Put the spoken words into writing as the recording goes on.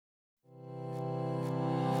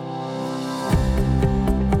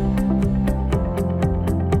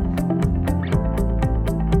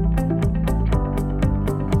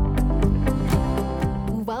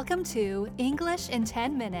Welcome to English in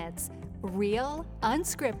 10 Minutes, real,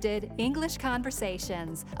 unscripted English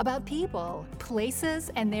conversations about people,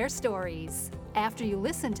 places, and their stories. After you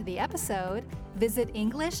listen to the episode, visit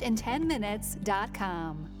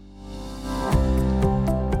EnglishIn10Minutes.com.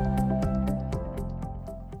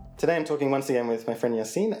 Today I'm talking once again with my friend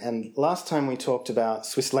Yassine, and last time we talked about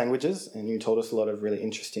Swiss languages, and you told us a lot of really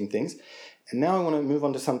interesting things. And now I want to move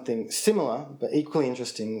on to something similar, but equally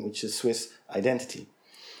interesting, which is Swiss identity.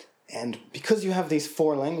 And because you have these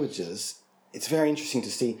four languages, it's very interesting to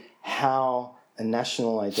see how a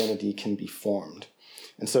national identity can be formed.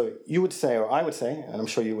 And so you would say, or I would say, and I'm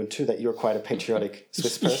sure you would too, that you're quite a patriotic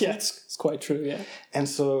Swiss person. Yeah, it's quite true, yeah. And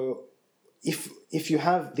so if you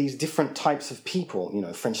have these different types of people, you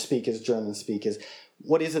know, French speakers, German speakers,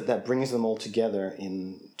 what is it that brings them all together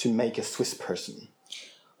to make a Swiss person?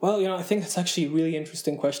 Well, I think that's actually a really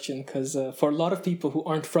interesting question because for a lot of people who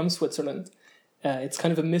aren't from Switzerland, it's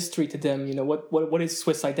kind of a mystery to them, what is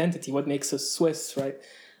Swiss identity? What makes us Swiss, right?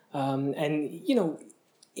 And,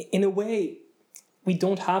 in a way, we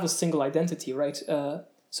don't have a single identity, right? So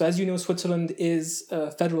as you know, Switzerland is a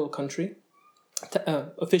federal country.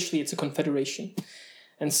 Officially, it's a confederation.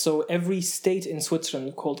 And so every state in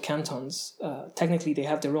Switzerland, called cantons, technically they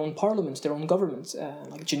have their own parliament, their own government.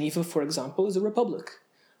 Like Geneva, for example, is a republic.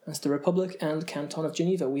 That's the Republic and Canton of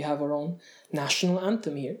Geneva. We have our own national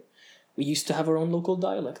anthem here. We used to have our own local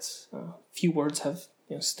dialects. Few words have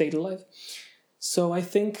stayed alive. So I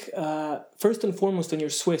think, first and foremost, when you're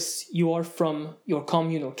Swiss, you are from your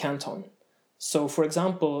commune or canton. So, for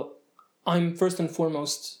example, I'm first and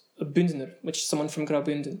foremost a Bündner, which is someone from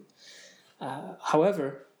Graubünden.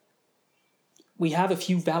 However, we have a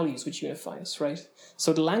few values which unify us, right?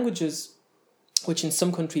 So the languages, which in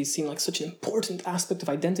some countries seem like such an important aspect of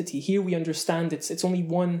identity, here we understand it's only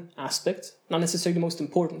one aspect, not necessarily the most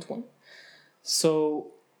important one.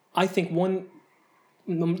 So I think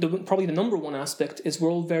probably the number one aspect is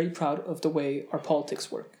we're all very proud of the way our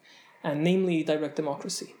politics work, and namely direct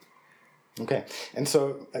democracy. Okay, and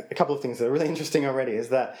so a couple of things that are really interesting already is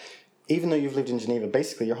that even though you've lived in Geneva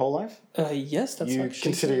basically your whole life, yes, that's you actually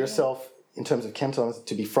consider true, yourself, in terms of cantons,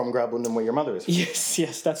 to be from Graubünden, where your mother is from.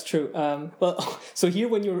 Yes, that's true. So here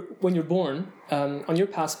when you're born, on your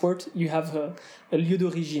passport you have a lieu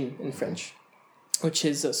d'origine in French, which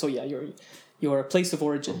is your place of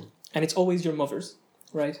origin, and it's always your mother's,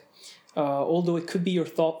 right? Although it could be your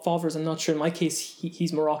father's, I'm not sure. In my case,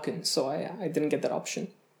 he's Moroccan, so I didn't get that option.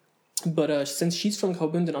 But since she's from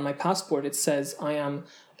Graubünden, on my passport it says I am,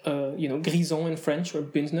 Grison in French, or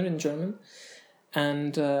Bündner in German.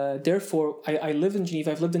 And therefore, I live in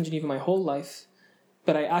Geneva. I've lived in Geneva my whole life,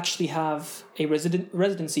 but I actually have a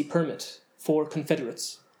residency permit for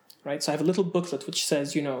Confederates, right? So I have a little booklet which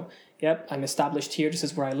says, yep, I'm established here, this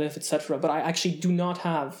is where I live, etc. But I actually do not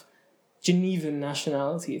have Genevan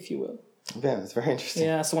nationality, if you will. Yeah, that's very interesting.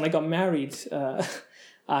 Yeah, so when I got married,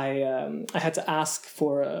 I had to ask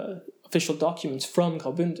for official documents from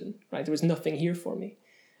Graubünden, right? There was nothing here for me.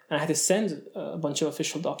 And I had to send a bunch of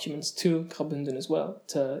official documents to Graubünden as well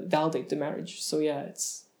to validate the marriage. So yeah,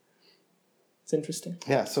 it's interesting.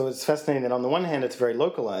 Yeah, so it's fascinating that on the one hand it's very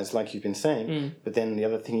localized, like you've been saying, but then the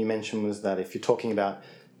other thing you mentioned was that if you're talking about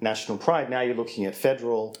national pride, now you're looking at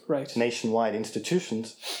federal, nationwide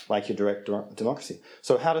institutions like your direct democracy.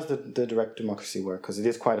 So how does the direct democracy work? Because it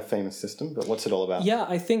is quite a famous system, but what's it all about? Yeah,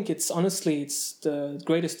 I think it's the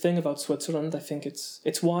greatest thing about Switzerland. I think it's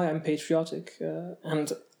why I'm patriotic,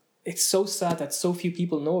 and it's so sad that so few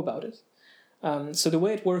people know about it. So the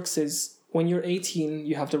way it works is when you're 18,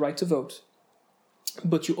 you have the right to vote,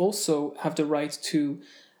 but you also have the right to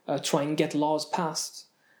try and get laws passed.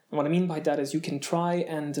 And what I mean by that is you can try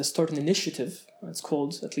and start an initiative. It's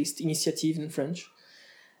called, at least, initiative in French.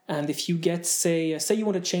 And if you get, say you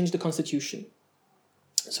want to change the constitution,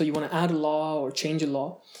 so you want to add a law or change a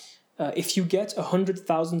law, if you get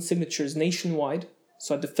 100,000 signatures nationwide,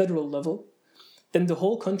 so at the federal level, then the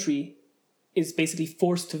whole country is basically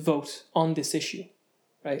forced to vote on this issue,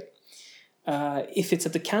 right? If it's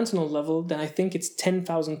at the cantonal level, then I think it's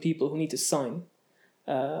 10,000 people who need to sign.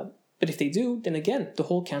 But if they do, then again, the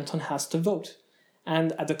whole canton has to vote.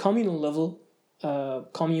 And at the communal level,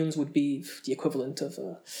 communes would be the equivalent of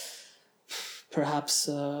perhaps,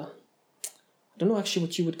 I don't know actually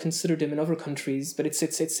what you would consider them in other countries, but it's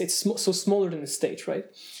so smaller than the state, right?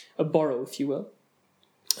 A borough, if you will.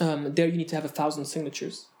 There you need to have 1,000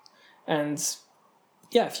 signatures. And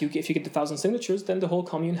yeah, if you get the 1,000 signatures, then the whole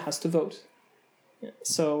commune has to vote. Yeah.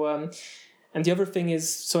 So, and the other thing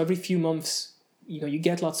is, so every few months, you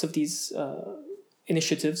get lots of these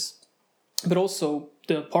initiatives, but also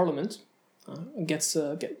the parliament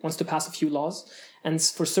wants to pass a few laws, and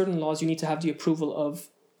for certain laws you need to have the approval of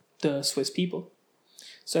the Swiss people.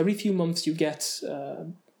 So every few months you get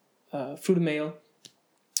through the mail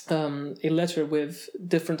a letter with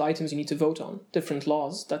different items you need to vote on, different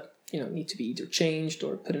laws that need to be either changed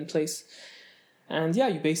or put in place. And yeah,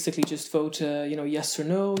 you basically just vote yes or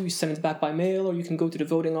no. You send it back by mail, or you can go to the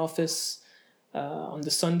voting office on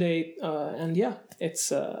the Sunday, and yeah, that's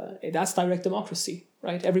direct democracy,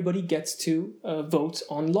 right? Everybody gets to vote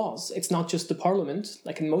on laws. It's not just the parliament,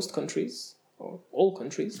 like in most countries, or all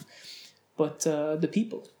countries, but the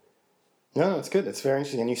people. No, it's good. It's very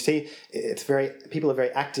interesting. And you see, people are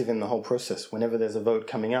very active in the whole process. Whenever there's a vote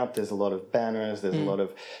coming up, there's a lot of banners, there's a lot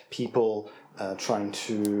of people trying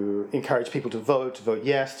to encourage people to vote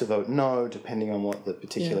yes, to vote no, depending on what the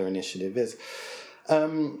particular initiative is.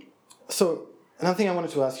 So another thing I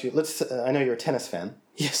wanted to ask you, I know you're a tennis fan.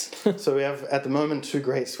 Yes. So we have, at the moment, two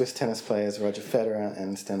great Swiss tennis players, Roger Federer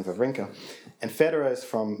and Stan Wawrinka. And Federer is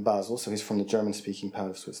from Basel, so he's from the German-speaking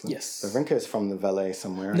part of Switzerland. Yes. Wawrinka is from the Valais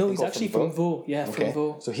somewhere. No, he's actually from Vaud. Yeah, okay. From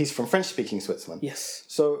Vaud. So he's from French-speaking Switzerland. Yes.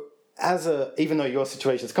 So even though your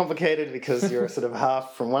situation is complicated because you're sort of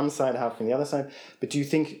half from one side, half from the other side, but do you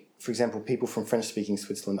think, for example, people from French-speaking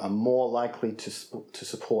Switzerland are more likely to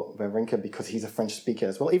support Wawrinka because he's a French speaker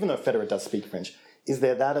as well, even though Federer does speak French? Is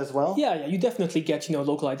there that as well? Yeah, you definitely get,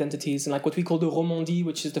 local identities and like what we call the Romandie,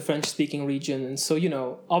 which is the French-speaking region. And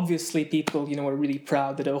so, obviously people, were really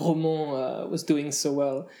proud that a Roman was doing so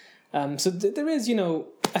well. So there is,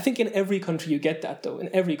 I think in every country you get that, though. In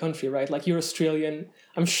every country, right? Like you're Australian.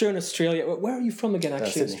 I'm sure in Australia... Where are you from again,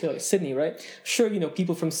 actually? Sydney. Australia. Sydney, right? Sure,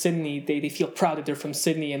 people from Sydney, they feel proud that they're from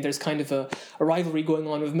Sydney, and there's kind of a rivalry going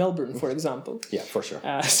on with Melbourne, for example. Yeah, for sure.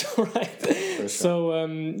 For sure. So,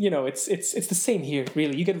 it's the same here,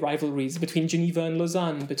 really. You get rivalries between Geneva and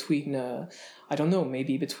Lausanne, between... I don't know,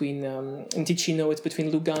 maybe between... in Ticino, it's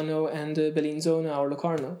between Lugano and Bellinzona or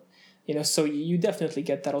Locarno. So you definitely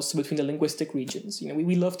get that also between the linguistic regions.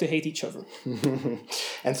 We love to hate each other.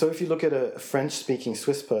 And so if you look at a French-speaking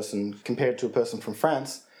Swiss person compared to a person from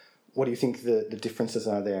France, what do you think the differences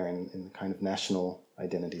are there in the kind of national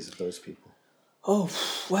identities of those people? Oh,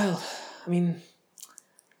 well, I mean,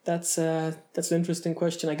 that's an interesting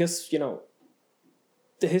question. I guess,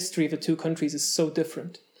 the history of the two countries is so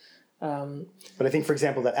different. But I think, for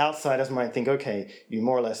example, that outsiders might think, okay, you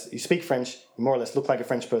speak French, you more or less look like a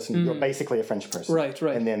French person, you're basically a French person. Right.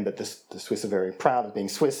 And then, but the Swiss are very proud of being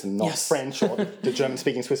Swiss and not French, or the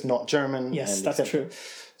German-speaking Swiss not German. Yes, that's true.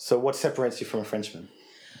 So what separates you from a Frenchman?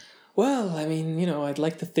 Well, I mean, I'd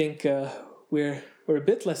like to think we're a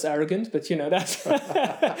bit less arrogant, but that's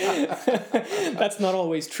that's not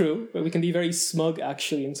always true. But we can be very smug,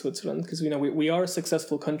 actually, in Switzerland, because we are a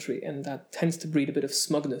successful country, and that tends to breed a bit of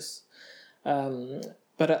smugness.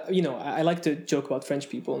 But I like to joke about French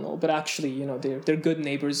people and all, but actually, they're good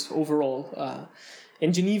neighbors overall.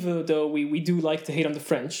 In Geneva, though, we do like to hate on the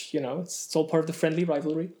French. It's all part of the friendly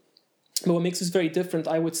rivalry. But what makes us very different,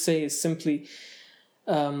 I would say, is simply,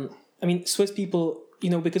 Swiss people,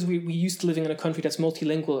 because we used to living in a country that's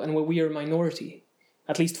multilingual and where we are a minority,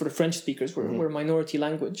 at least for the French speakers, we're a minority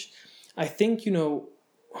language. I think,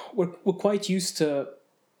 we're quite used to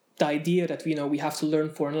the idea that we have to learn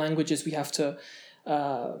foreign languages, we have to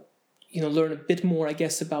learn a bit more, I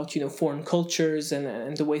guess, about foreign cultures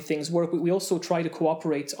and the way things work. We also try to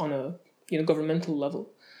cooperate on a governmental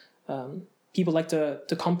level. People like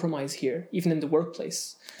to compromise here, even in the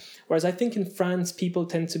workplace. Whereas I think in France, people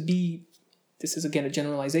tend to be, this is again a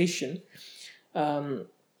generalization,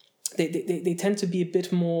 they tend to be a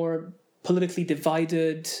bit more politically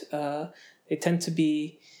divided. They tend to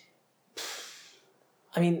be,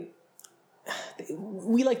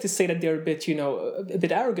 we like to say that they're a bit, a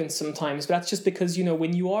bit arrogant sometimes, but that's just because,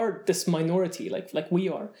 when you are this minority, like we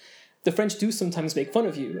are, the French do sometimes make fun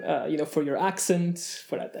of you, for your accent,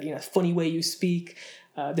 for that, funny way you speak,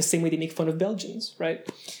 the same way they make fun of Belgians, right?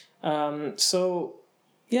 But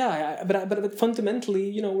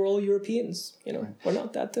fundamentally, we're all Europeans, we're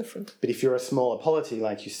not that different. But if you're a smaller polity,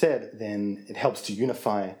 like you said, then it helps to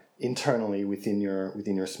unify internally within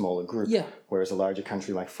your smaller group. Yeah. Whereas a larger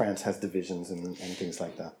country like France has divisions and things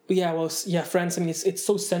like that. But France, it's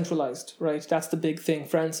so centralized, right? That's the big thing.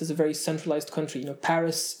 France is a very centralized country.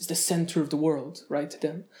 Paris is the center of the world, right, to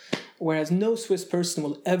them. Whereas no Swiss person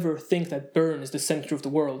will ever think that Bern is the center of the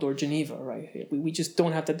world or Geneva, right? We just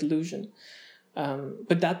don't have that delusion.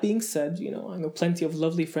 But that being said, I know plenty of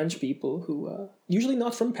lovely French people who, usually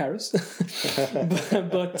not from Paris,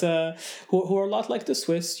 but who are a lot like the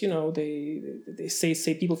Swiss. They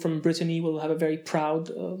say people from Brittany will have a very proud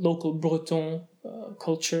local Breton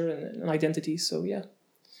culture and identity. So yeah.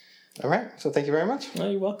 All right. So thank you very much. Oh,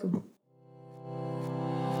 you're welcome.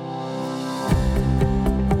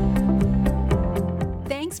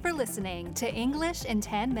 Thanks for listening to English in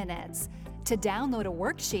 10 Minutes. To download a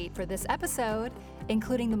worksheet for this episode,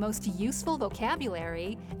 including the most useful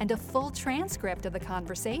vocabulary and a full transcript of the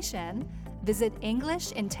conversation, visit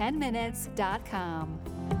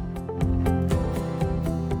EnglishinTenMinutes.com.